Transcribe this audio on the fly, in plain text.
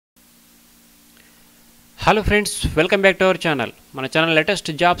Hello friends, welcome back to our channel. మన channel latest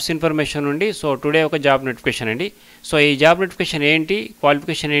jobs information ఉంది. So today ఒక job notification అండి. So ఈ job notification ఏంటి,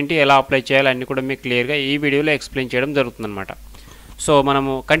 క్వాలిఫికేషన్ ఏంటి, ఎలా అప్లై చేయాలి అన్ని కూడా మీకు క్లియర్గా ఈ వీడియోలో ఎక్స్ప్లెయిన్ చేయడం జరుగుతుందన్నమాట. సో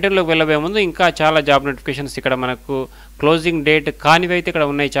మనము కంటెంట్లోకి వెళ్ళబోయే ముందు ఇంకా చాలా జాబ్ నోటిఫికేషన్స్ ఇక్కడ మనకు క్లోజింగ్ డేట్ కానివి అయితే ఇక్కడ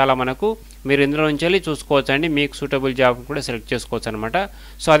ఉన్నాయి చాలా మనకు. మీరు ఇందులో నుంచి వెళ్ళి చూసుకోవచ్చు అండి, మీకు సూటబుల్ జాబ్ కూడా సెలెక్ట్ చేసుకోవచ్చు అనమాట.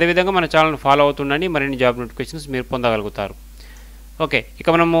 సో అదేవిధంగా మన ఛానల్ని ఫాలో అవుతుండండి, మరిన్ని జాబ్ నోటిఫికేషన్స్ మీరు పొందగలుగుతారు. ఓకే, ఇక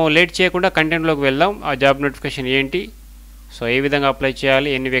మనము లేట్ చేయకుండా కంటెంట్లోకి వెళ్దాం. ఆ జాబ్ నోటిఫికేషన్ ఏంటి, సో ఏ విధంగా అప్లై చేయాలి,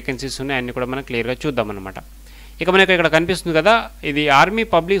 ఎన్ని వేకెన్సీస్ ఉన్నాయి అన్నీ కూడా మనం క్లియర్గా చూద్దాం అనమాట. ఇక మనకు ఇక్కడ కనిపిస్తుంది కదా, ఇది ఆర్మీ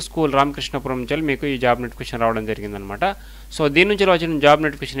పబ్లిక్ స్కూల్ రామకృష్ణపురం నుంచి మీకు ఈ జాబ్ నోటిఫికేషన్ రావడం జరిగిందనమాట. సో దీని నుంచి వచ్చిన జాబ్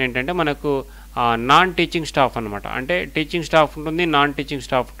నోటిఫికేషన్ ఏంటంటే మనకు నాన్ టీచింగ్ స్టాఫ్ అనమాట. అంటే టీచింగ్ స్టాఫ్ ఉంటుంది, నాన్ టీచింగ్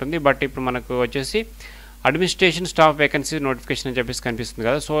స్టాఫ్ ఉంటుంది. బట్ ఇప్పుడు మనకు వచ్చేసి అడ్మినిస్ట్రేషన్ స్టాఫ్ వేకెన్సీ నోటిఫికేషన్ అని చెప్పేసి కనిపిస్తుంది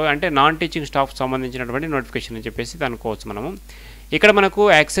కదా. సో అంటే నాన్ టీచింగ్ స్టాఫ్ సంబంధించినటువంటి నోటిఫికేషన్ అని చెప్పేసి అనుకోవచ్చు మనము. ఇక్కడ మనకు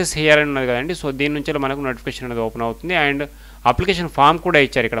యాక్సెస్ హియర్ అని ఉన్నది కదండి. సో దీని నుంచి మనకు నోటిఫికేషన్ అనేది ఓపెన్ అవుతుంది. అండ్ అప్లికేషన్ ఫామ్ కూడా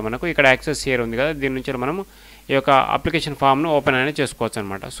ఇచ్చారు ఇక్కడ మనకు. ఇక్కడ యాక్సెస్ హియర్ ఉంది కదా, దీని నుంచి మనము ఈ యొక్క అప్లికేషన్ ఫామ్ను ఓపెన్ అనేది చేసుకోవచ్చు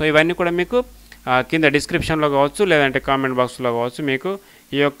అనమాట. సో ఇవన్నీ కూడా మీకు కింద డిస్క్రిప్షన్లో కావచ్చు, లేదంటే కామెంట్ బాక్స్లో కావచ్చు, మీకు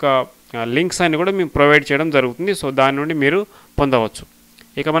ఈ యొక్క లింక్స్ అన్ని కూడా మేము ప్రొవైడ్ చేయడం జరుగుతుంది. సో దాని నుండి మీరు పొందవచ్చు.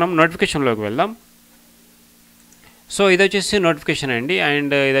 ఇక మనం నోటిఫికేషన్లోకి వెళ్దాం. సో ఇది వచ్చేసి నోటిఫికేషన్ అండి.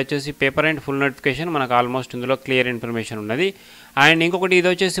 అండ్ ఇది వచ్చేసి పేపర్ అండ్ ఫుల్ నోటిఫికేషన్. మనకు ఆల్మోస్ట్ ఇందులో క్లియర్ ఇన్ఫర్మేషన్ ఉన్నది. అండ్ ఇంకొకటి ఇది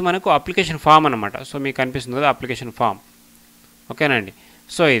వచ్చేసి మనకు అప్లికేషన్ ఫామ్ అనమాట. సో మీకు కనిపిస్తుంది కదా అప్లికేషన్ ఫామ్, ఓకేనండి.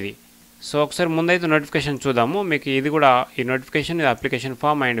 సో ఇది సో ఒకసారి ముందైతే నోటిఫికేషన్ చూద్దాము. మీకు ఇది కూడా ఈ నోటిఫికేషన్, ఇది అప్లికేషన్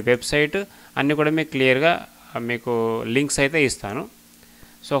ఫామ్ అండ్ వెబ్సైట్ అన్నీ కూడా మీకు క్లియర్గా మీకు లింక్స్ అయితే ఇస్తాను.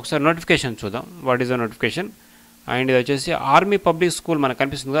 సో ఒకసారి నోటిఫికేషన్ చూద్దాం. What is the notification. And ఇది వచ్చేసి ఆర్మీ పబ్లిక్ స్కూల్ మనకు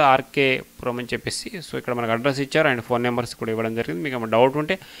కనిపిస్తుంది కదా, ఆర్కే పురం అని చెప్పేసి. సో ఇక్కడ మనకు అడ్రస్ ఇచ్చారు అండ్ ఫోన్ నెంబర్స్ కూడా ఇవ్వడం జరిగింది. మీకు ఏమైనా డౌట్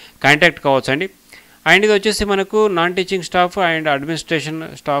ఉంటే కాంటాక్ట్ కావచ్చు అండి. అండ్ ఇది వచ్చేసి మనకు non teaching staff and administration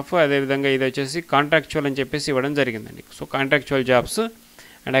staff, అదేవిధంగా ఇది వచ్చేసి కాంట్రాక్చువల్ అని చెప్పేసి ఇవ్వడం జరిగిందండి. So contractual jobs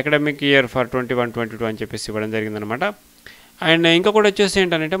and academic year for 21-22 అని చెప్పేసి ఇవ్వడం జరిగిందనమాట. అండ్ ఇంకొకటి వచ్చేసి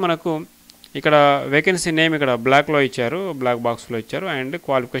ఏంటంటే మనకు ఇక్కడ వేకెన్సీ నేమ్ ఇక్కడ బ్లాక్లో ఇచ్చారు, బ్లాక్ బాక్స్లో ఇచ్చారు. అండ్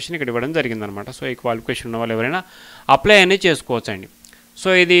క్వాలిఫికేషన్ ఇక్కడ ఇవ్వడం జరిగిందనమాట. సో ఈ క్వాలిఫికేషన్ ఉన్న వాళ్ళు ఎవరైనా అప్లై అనేది చేసుకోవచ్చండి. సో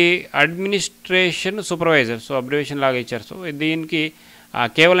ఇది అడ్మినిస్ట్రేషన్ సూపర్వైజర్, సో అబ్రివేషన్ లాగా ఇచ్చారు. సో దీనికి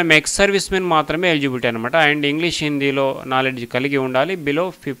కేవలం ఎక్స్ సర్వీస్ మెన్ మాత్రమే ఎలిజిబిలిటీ అనమాట. అండ్ ఇంగ్లీష్ హిందీలో నాలెడ్జ్ కలిగి ఉండాలి, బిలో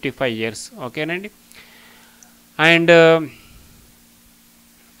 55 years, ఓకేనండి. అండ్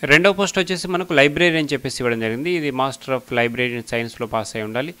రెండవ పోస్ట్ వచ్చేసి మనకు లైబ్రరీ అని చెప్పేసి ఇవ్వడం జరిగింది. ఇది మాస్టర్ ఆఫ్ లైబ్రరీ సైన్స్లో పాస్ అయి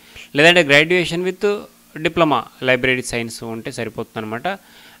ఉండాలి, లేదంటే graduation with diploma library science ఉంటే సరిపోతుంది అనమాట.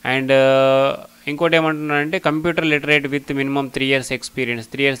 అండ్ ఇంకోటి ఏమంటున్నారంటే computer literate with minimum 3 years experience.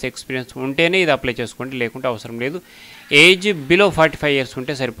 3 years experience ఉంటేనే ఇది అప్లై చేసుకోండి, లేకుంటే అవసరం లేదు. ఏజ్ బిలో 45 years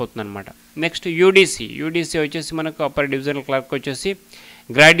ఉంటే సరిపోతుంది అనమాట. నెక్స్ట్ యూడీసీ వచ్చేసి మనకు అప్పర్ డివిజనల్ క్లర్క్ వచ్చేసి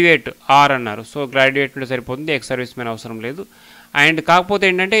గ్రాడ్యుయేట్ ఆర్ అన్నారు. సో గ్రాడ్యుయేట్ ఉంటే సరిపోతుంది, ఎక్స్ సర్వీస్ మెన్ అవసరం లేదు. అండ్ కాకపోతే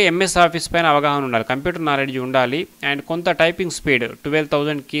ఏంటంటే ఎంఎస్ ఆఫీస్ పైన అవగాహన ఉండాలి, కంప్యూటర్ నాలెడ్జ్ ఉండాలి. అండ్ కొంత typing speed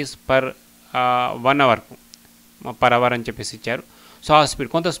 12,000 keys per 1 hour అని చెప్పేసి ఇచ్చారు. సో ఆ స్పీడ్,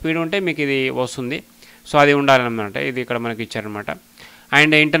 కొంత స్పీడ్ ఉంటే మీకు ఇది వస్తుంది. సో అది ఉండాలన్నమాట, ఇది ఇక్కడ మనకి ఇచ్చారనమాట.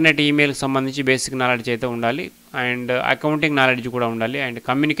 అండ్ ఇంటర్నెట్ ఈమెయిల్కి సంబంధించి బేసిక్ నాలెడ్జ్ అయితే ఉండాలి. అండ్ అకౌంటింగ్ నాలెడ్జ్ కూడా ఉండాలి. And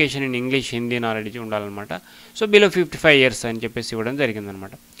communication in English Hindi knowledge ఉండాలన్నమాట. సో బిలో 55 years అని చెప్పేసి ఇవ్వడం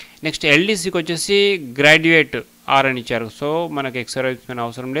జరిగిందనమాట. నెక్స్ట్ ఎల్డీసీకి వచ్చేసి గ్రాడ్యుయేట్ ఆర్ అని ఇచ్చారు. సో మనకి ఎక్స్ సర్వీస్ మెన్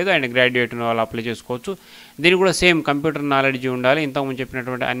అవసరం లేదు, అండ్ గ్రాడ్యుయేట్ వాళ్ళు అప్లై చేసుకోవచ్చు. దీనికి కూడా సేమ్ కంప్యూటర్ నాలెడ్జ్ ఉండాలి, ఇంతకుముందు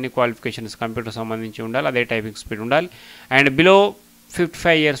చెప్పినటువంటి అన్ని క్వాలిఫికేషన్స్ కంప్యూటర్ సంబంధించి ఉండాలి, అదే టైపింగ్ స్పీడ్ ఉండాలి. అండ్ బిలో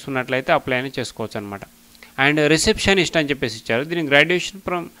 55 years ఉన్నట్లయితే అప్లై అనేది చేసుకోవచ్చు అనమాట. అండ్ రిసెప్షనిస్ట్ అని చెప్పేసి ఇచ్చారు. దీనికి graduation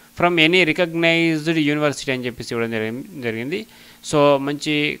from any recognised university అని చెప్పేసి ఇవ్వడం జరిగింది. సో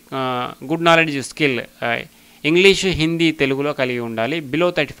మంచి good knowledge skill English Hindi తెలుగులో కలిగి ఉండాలి, బిలో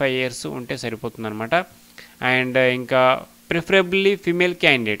 35 years ఉంటే సరిపోతుంది అనమాట. అండ్ ఇంకా ప్రిఫరబుల్లీ ఫీమేల్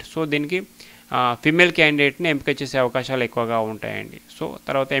క్యాండిడేట్. సో దీనికి ఫీమేల్ క్యాండిడేట్ని ఎంపిక చేసే అవకాశాలు ఎక్కువగా ఉంటాయండి. సో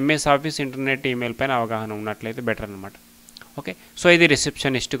తర్వాత ఎంఎస్ ఆఫీస్ ఇంటర్నెట్ ఈమెయిల్ పైన అవగాహన ఉన్నట్లయితే బెటర్ అనమాట. ఓకే, సో ఇది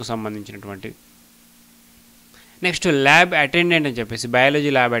రిసెప్షనిస్ట్కు సంబంధించినటువంటిది. నెక్స్ట్ ల్యాబ్ అటెండెంట్ అని చెప్పేసి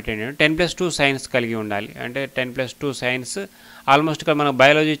బయాలజీ ల్యాబ్ అటెండెంట్ 10+2 సైన్స్ కలిగి ఉండాలి. అంటే 10+2 సైన్స్ ఆల్మోస్ట్ ఇక్కడ మనకు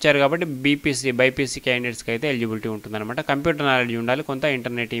బయాలజీ ఇచ్చారు కాబట్టి బైపీసీ క్యాండిడేట్స్కి అయితే ఎలిజిబిలిటీ ఉంటుందన్నమాట. కంప్యూటర్ నాలెడ్జ్ ఉండాలి, కొంత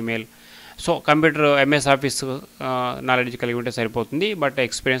internet email. So computer MS office knowledge కలిగి ఉంటే సరిపోతుంది, but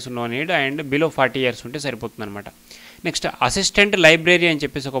experience no need. And below 40 years ఉంటే సరిపోతుంది అనమాట. నెక్స్ట్ అసిస్టెంట్ లైబ్రరీ అని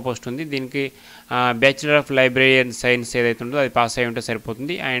చెప్పేసి ఒక పోస్ట్ ఉంది. దీనికి బ్యాచిలర్ ఆఫ్ లైబ్రరీ సైన్స్ ఏదైతే ఉందో అది పాస్ అయి ఉంటే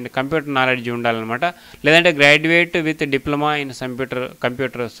సరిపోతుంది. అండ్ కంప్యూటర్ నాలెడ్జ్ ఉండాలన్నమాట, లేదంటే graduate with diploma in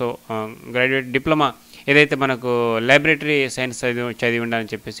computer. So graduate diploma ఏదైతే మనకు లైబ్రరీ సైన్స్ చదివి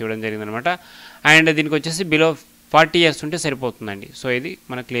ఉండాలని చెప్పేసి ఇవ్వడం జరిగిందనమాట. అండ్ దీనికి వచ్చేసి బిలో 40 ఇయర్స్ ఉంటే సరిపోతుందండి. సో ఇది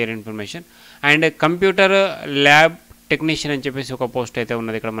మన clear information. And computer lab technician అని చెప్పేసి ఒక పోస్ట్ అయితే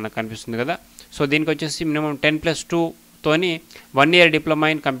ఉన్నది ఇక్కడ మనకు కనిపిస్తుంది కదా. సో దీనికి వచ్చేసి మినిమం 10+2 తోని 1 year diploma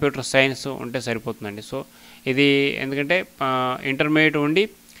in computer science ఉంటే సరిపోతుందండి. సో ఇది ఎందుకంటే ఇంటర్మీడియట్ ఉండి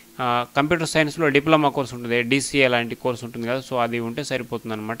కంప్యూటర్ సైన్స్లో డిప్లొమా కోర్స్ ఉంటుంది, DCA లాంటి కోర్స్ ఉంటుంది కదా. సో అది ఉంటే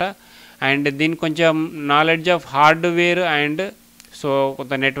సరిపోతుంది అనమాట. అండ్ దీనికి కొంచెం knowledge of hardware and so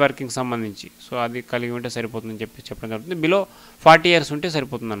కొంత నెట్వర్కింగ్ సంబంధించి సో అది కలిగి ఉంటే సరిపోతుందని చెప్పడం జరుగుతుంది. బిలో 40 ఇయర్స్ ఉంటే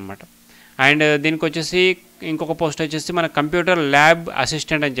సరిపోతుంది అనమాట. అండ్ దీనికి వచ్చేసి ఇంకొక పోస్ట్ వచ్చేసి మన కంప్యూటర్ ల్యాబ్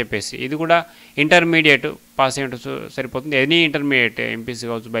అసిస్టెంట్ అని చెప్పేసి ఇది కూడా ఇంటర్మీడియట్ పాస్ అయ్యి ఉంటే సరిపోతుంది. ఎనీ ఇంటర్మీడియట్ ఎంపీసీ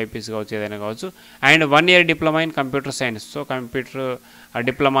కావచ్చు, బైపీసీ కావచ్చు, ఏదైనా కావచ్చు. And 1 year diploma in computer science. So computer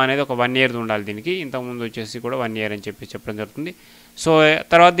diploma అనేది ఒక 1 ఇయర్ ఉండాలి దీనికి. ఇంతకుముందు వచ్చేసి కూడా 1 ఇయర్ అని చెప్పడం జరుగుతుంది. సో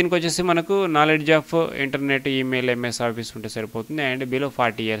తర్వాత దీనికి వచ్చేసి మనకు knowledge of internet, email, MS office ఉంటే సరిపోతుంది. అండ్ బిలో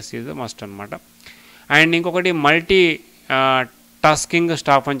 40 ఇయర్స్ ఇది మస్ట్ అనమాట. అండ్ ఇంకొకటి మల్టీ టాస్కింగ్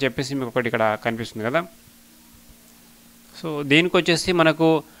స్టాఫ్ అని చెప్పేసి మీకు ఒకటి ఇక్కడ కనిపిస్తుంది కదా. సో దీనికి వచ్చేసి మనకు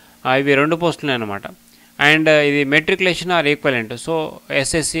ఇవి 2 పోస్టులు అనమాట. అండ్ ఇది matriculation or equivalent. So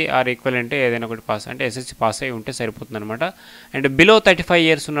SSC are equivalent ఏదైనా ఒకటి పాస్ అంటే SSC పాస్ అయి ఉంటే సరిపోతుంది అనమాట. అండ్ బిలో 35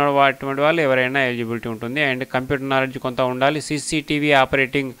 ఇయర్స్ ఉన్న అటువంటి వాళ్ళు ఎవరైనా ఎలిజిబిలిటీ ఉంటుంది. అండ్ కంప్యూటర్ నాలెడ్జ్ కొంత ఉండాలి. CCTV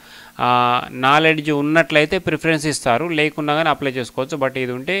ఆపరేటింగ్ నాలెడ్జ్ ఉన్నట్లయితే ప్రిఫరెన్స్ ఇస్తారు, లేకున్నా కానీ అప్లై చేసుకోవచ్చు. బట్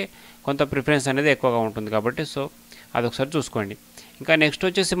ఇది ఉంటే కొంత ప్రిఫరెన్స్ అనేది ఎక్కువగా ఉంటుంది కాబట్టి సో అదొకసారి చూసుకోండి. ఇంకా నెక్స్ట్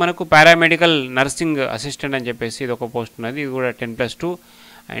వచ్చేసి మనకు పారామెడికల్ నర్సింగ్ అసిస్టెంట్ అని చెప్పేసి ఇది ఒక పోస్ట్ ఉన్నది. ఇది కూడా 10+2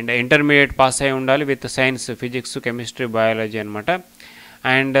 అండ్ ఇంటర్మీడియట్ పాస్ అయి ఉండాలి with science, physics, chemistry, biology అనమాట.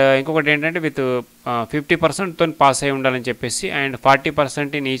 అండ్ ఇంకొకటి ఏంటంటే విత్ 50%తో పాస్ అయి ఉండాలని చెప్పేసి అండ్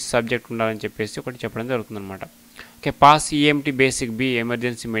 40% ఇన్ ఈచ్ సబ్జెక్ట్ ఉండాలని చెప్పేసి ఒకటి చెప్పడం జరుగుతుందన్నమాట. Okay, pass EMT basic B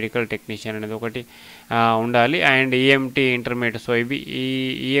emergency medical technician అనేది ఒకటి ఉండాలి. And EMT intermediate. సో ఇవి ఈ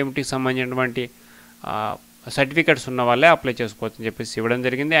EMTకి సంబంధించినటువంటి సర్టిఫికెట్స్ ఉన్న వాళ్ళే అప్లై చేసుకోవచ్చు అని చెప్పేసి ఇవ్వడం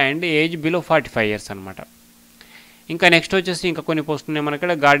జరిగింది. అండ్ ఏజ్ బిలో 45 ఇయర్స్ అనమాట. ఇంకా నెక్స్ట్ వచ్చేసి ఇంకా కొన్ని పోస్టులు ఉన్నాయి మనకి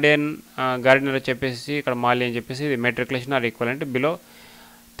ఇక్కడ. గార్డెనర్ చెప్పేసి ఇక్కడ మాలి అని చెప్పేసి ఇది matriculation or equivalent below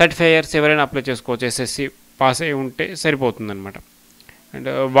 35 years ఎవరైనా అప్లై చేసుకోవచ్చు. SSC పాస్ అయి ఉంటే సరిపోతుంది అనమాట. And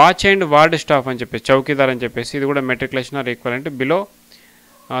watch and ward staff అని చెప్పేసి చౌకీదార్ అని చెప్పేసి ఇది కూడా matriculation or equivalent below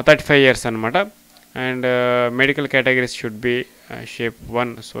 35 years అనమాట. And medical categories should be shape 1.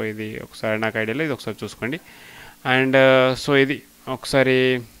 So ఇది ఒకసారి నాకు ఐడియాలో ఇది ఒకసారి చూసుకోండి. అండ్ సో ఇది ఒకసారి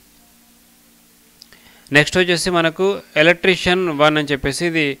నెక్స్ట్ వచ్చేసి మనకు ఎలక్ట్రీషియన్ 1 అని చెప్పేసి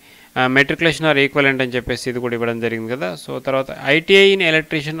ఇది మెట్రికులేషన్ ఆర్ ఈక్వలెంట్ అని చెప్పేసి ఇది కూడా ఇవ్వడం జరిగింది కదా. సో తర్వాత ITI in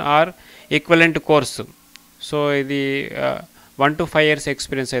electrician are equivalent course. So ఇది 1 to 5 ఇయర్స్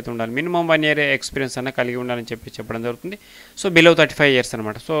ఎక్స్పీరియన్స్ అయితే ఉండాలి. మినిమం 1 ఇయర్ ఎక్స్పీరియన్స్ అన్న కలిగి ఉండాలని చెప్పడం జరుగుతుంది. సో బిలో 35 ఇయర్స్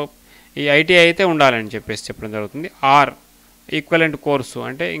అనమాట. సో ఈ ITI అయితే ఉండాలని చెప్పడం జరుగుతుంది. ఆర్ ఈక్వలెంట్ కోర్సు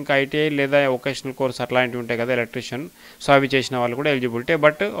అంటే ఇంకా ITI లేదా వొకేషనల్ కోర్స్ అట్లాంటివి ఉంటాయి కదా ఎలక్ట్రీషియన్. సో అవి చేసిన వాళ్ళు కూడా ఎలిజిబిలిటీ.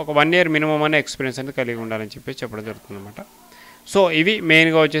 బట్ ఒక 1 ఇయర్ మినిమం అనే ఎక్స్పీరియన్స్ అనేది కలిగి ఉండాలని చెప్పడం జరుగుతుంది అనమాట. సో ఇవి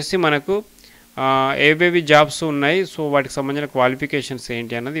మెయిన్గా వచ్చేసి మనకు ఏవేవి జాబ్స్ ఉన్నాయి, సో వాటికి సంబంధించిన క్వాలిఫికేషన్స్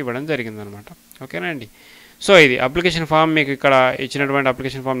ఏంటి అన్నది ఇవ్వడం జరిగిందనమాట. ఓకేనా అండి. సో ఇది అప్లికేషన్ ఫామ్ మీకు ఇక్కడ ఇచ్చినటువంటి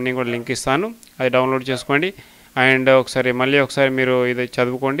అప్లికేషన్ ఫామ్ నేను కూడా లింక్ ఇస్తాను, అది డౌన్లోడ్ చేసుకోండి. అండ్ మళ్ళీ ఒకసారి మీరు ఇది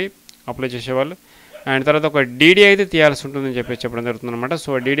చదువుకోండి అప్లై చేసేవాళ్ళు. అండ్ తర్వాత ఒక DD అయితే తీయాల్సి ఉంటుందని చెప్పడం జరుగుతుంది అనమాట.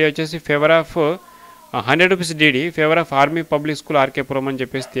 సో DD వచ్చేసి favour of 100 rupees DD favour of army public school RK Puram అని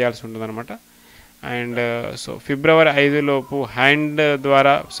చెప్పేసి తీయాల్సి ఉంటుంది అనమాట. అండ్ సో ఫిబ్రవరి 5 లోపు హ్యాండ్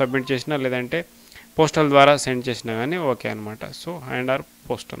ద్వారా సబ్మిట్ చేసినా లేదంటే పోస్టల్ ద్వారా సెండ్ చేసినా కానీ ఓకే అనమాట. సో హ్యాండ్ ఆర్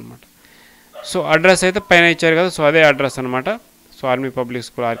పోస్ట్ అనమాట. సో అడ్రస్ అయితే పైన ఇచ్చారు కదా, సో అదే అడ్రస్ అనమాట. So army public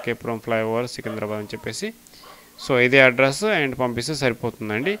school RK Puram flyover Secunderabad అని చెప్పేసి సో ఇదే అడ్రస్ అండ్ పంపిస్తే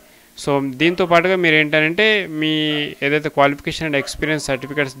సరిపోతుందండి. సో దీంతో పాటుగా మీరు ఏంటంటే మీ ఏదైతే qualification and experience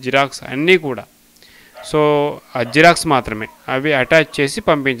certificates xerox అన్నీ కూడా సో ఆ జిరాక్స్ మాత్రమే అవి అటాచ్ చేసి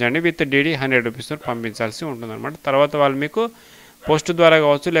పంపించండి. విత్ DD 100 రూపీస్తో పంపించాల్సి ఉంటుందన్నమాట. తర్వాత వాళ్ళు మీకు పోస్ట్ ద్వారా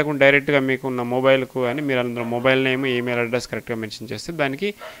కావచ్చు లేకుంటే డైరెక్ట్గా మీకు ఉన్న మొబైల్కు అని మీరు అందులో మొబైల్ నేమ్, ఈమెయిల్ అడ్రస్ కరెక్ట్గా మెన్షన్ చేస్తే దానికి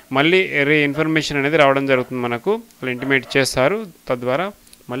మళ్ళీ ఇన్ఫర్మేషన్ అనేది రావడం జరుగుతుంది. మనకు వాళ్ళు ఇంటిమేట్ చేస్తారు, తద్వారా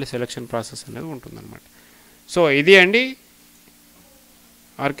మళ్ళీ సెలక్షన్ ప్రాసెస్ అనేది ఉంటుందన్నమాట. సో ఇది అండి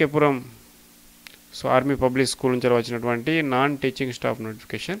RK Puram so army public school నుంచి వచ్చినటువంటి non teaching staff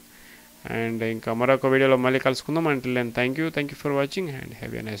notification. And ఇంకా మరొక వీడియోలో మళ్ళీ కలుసుకుందాం. Until then thank you for watching and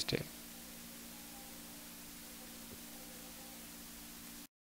have a nice day.